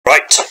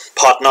Right,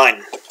 part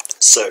 9.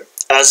 So,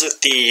 as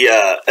with the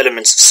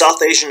elements of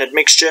South Asian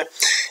admixture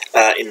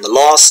in the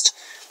last,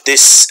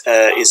 this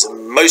is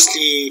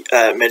mostly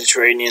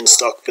Mediterranean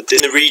stock, but in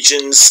the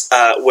regions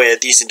where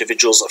these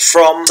individuals are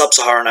from,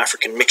 Sub-Saharan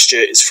African mixture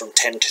is from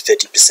 10 to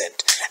 30%.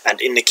 And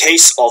in the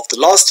case of the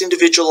last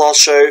individual I'll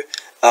show,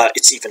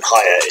 it's even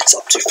higher, it's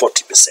up to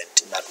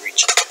 40% in that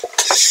region.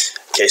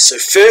 Okay, so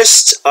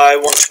first I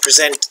want to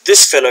present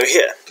this fellow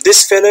here.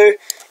 This fellow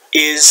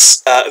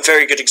is a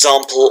very good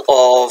example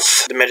of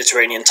the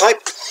Mediterranean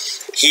type.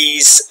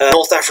 He's a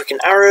North African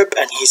Arab,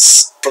 and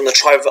he's from the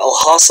tribe of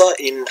Al-Hasa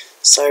in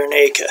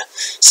Cyrenaica.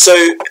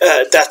 So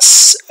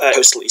that's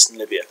coastal eastern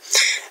Libya.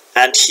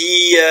 And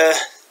he's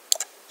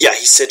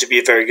said to be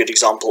a very good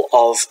example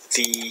of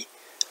the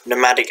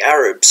nomadic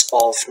Arabs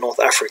of North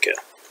Africa.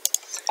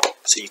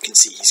 So you can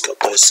see he's got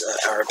those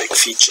Arabic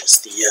features,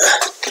 the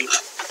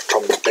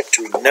prominent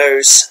nectarine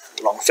nose,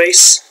 long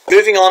face.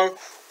 Moving on,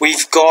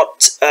 we've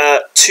got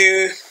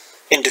two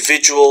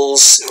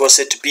individuals who are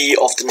said to be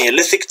of the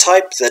Neolithic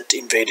type that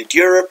invaded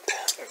Europe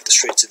over the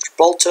Straits of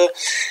Gibraltar.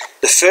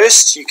 The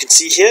first, you can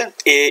see here,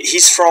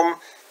 he's from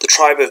the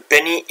tribe of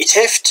Beni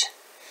Iteft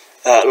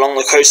along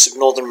the coast of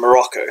northern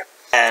Morocco.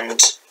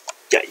 And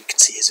yeah, you can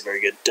see he's a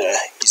very good,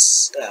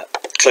 he's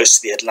close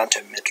to the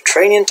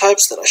Atlanto-Mediterranean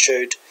types that I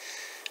showed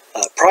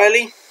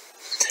priorly.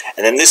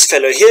 And then this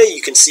fellow here,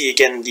 you can see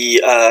again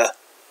the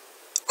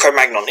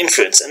Cro-Magnon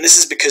influence, and this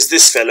is because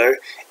this fellow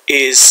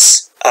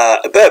is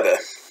a Berber.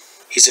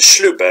 He's a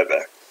Shlu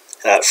Berber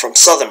from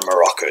southern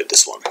Morocco,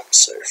 this one,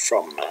 so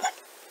from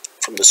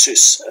the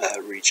Sousse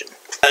region.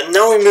 And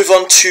now we move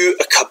on to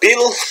a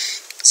Kabyle.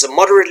 It's a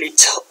moderately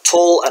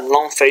tall and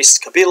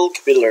long-faced Kabyle.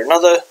 Kabyle are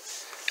another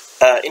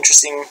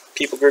interesting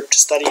people group to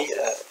study,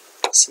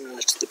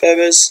 similar to the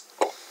Berbers.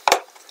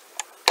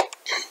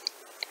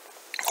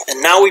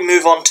 And now we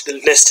move on to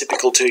the less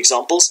typical two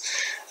examples.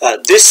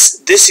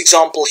 This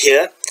example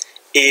here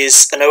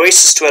is an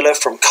oasis dweller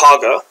from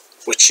Kaga,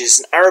 which is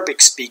an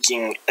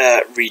Arabic-speaking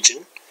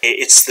region.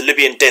 It's the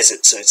Libyan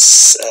desert, so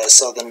it's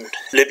southern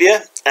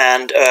Libya.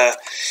 And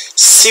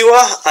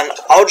Siwa and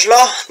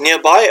Aujla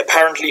nearby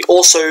apparently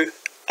also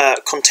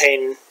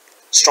contain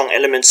strong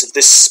elements of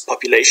this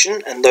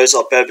population, and those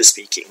are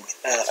Berber-speaking.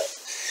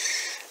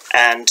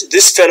 And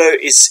this fellow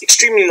is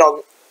extremely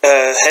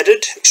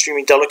long-headed,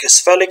 extremely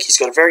dolichocephalic. He's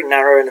got a very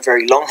narrow and a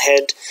very long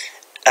head,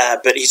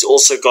 but he's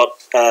also got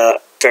a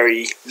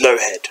very low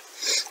head,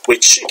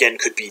 which again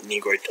could be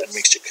Negroid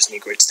admixture, because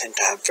Negroids tend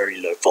to have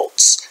very low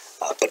vaults,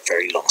 but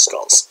very long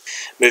skulls.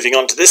 Moving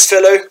on to this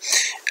fellow,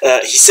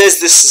 he says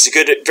this is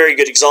a very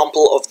good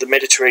example of the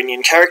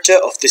Mediterranean character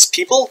of this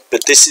people,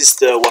 but this is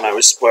the one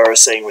where I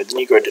was saying where the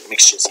Negroid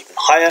admixture is even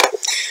higher,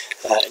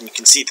 and you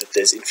can see that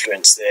there's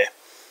influence there.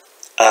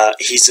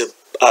 He's a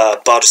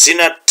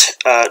Barzinat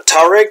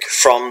Tuareg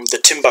from the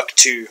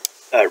Timbuktu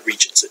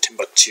region, so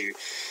Timbuktu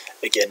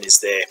again is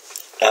there.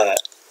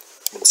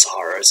 In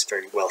Sahara is a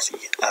very wealthy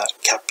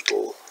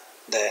capital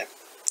there.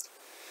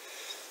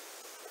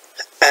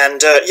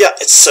 And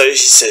so he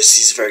says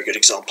he's a very good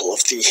example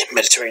of the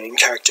Mediterranean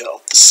character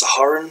of the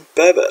Saharan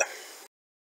Berber.